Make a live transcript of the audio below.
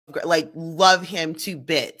like love him to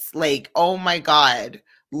bits. Like, oh my God,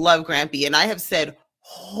 love Grampy. And I have said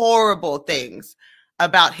horrible things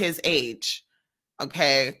about his age.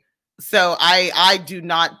 Okay. So I do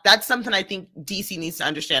not, that's something I think DC needs to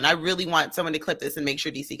understand. I really want someone to clip this and make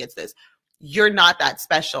sure DC gets this. You're not that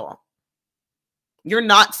special. You're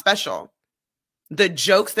not special. The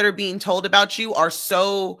jokes that are being told about you are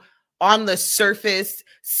so on the surface,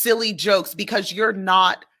 silly jokes because you're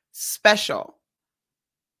not special.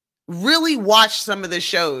 Really watch some of the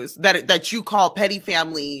shows that you call petty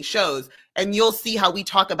family shows, and you'll see how we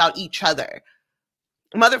talk about each other.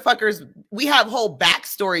 Motherfuckers, we have whole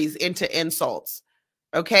backstories into insults,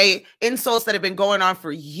 okay? Insults that have been going on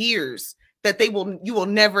for years that you will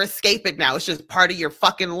never escape it now. It's just part of your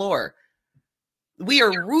fucking lore. We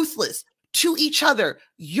are ruthless to each other.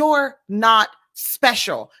 You're not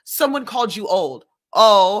special. Someone called you old.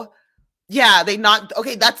 Oh, yeah,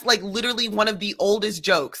 okay, that's like literally one of the oldest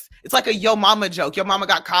jokes. It's like a yo mama joke. Your mama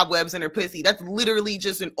got cobwebs in her pussy. That's literally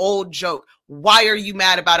just an old joke. Why are you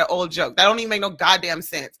mad about an old joke? That don't even make no goddamn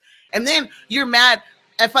sense. And then you're mad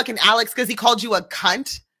at fucking Alex because he called you a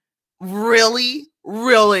cunt? Really?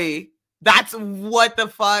 Really? That's what the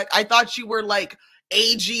fuck? I thought you were like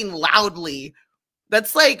aging loudly.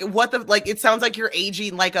 That's like, it sounds like you're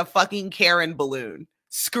aging like a fucking Karen balloon,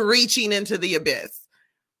 screeching into the abyss.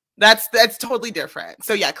 That's totally different.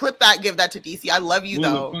 So yeah, clip that, give that to DC. I love you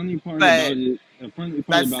though. The funny part but about it,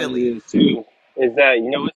 that's silly. Is too, is that, you know,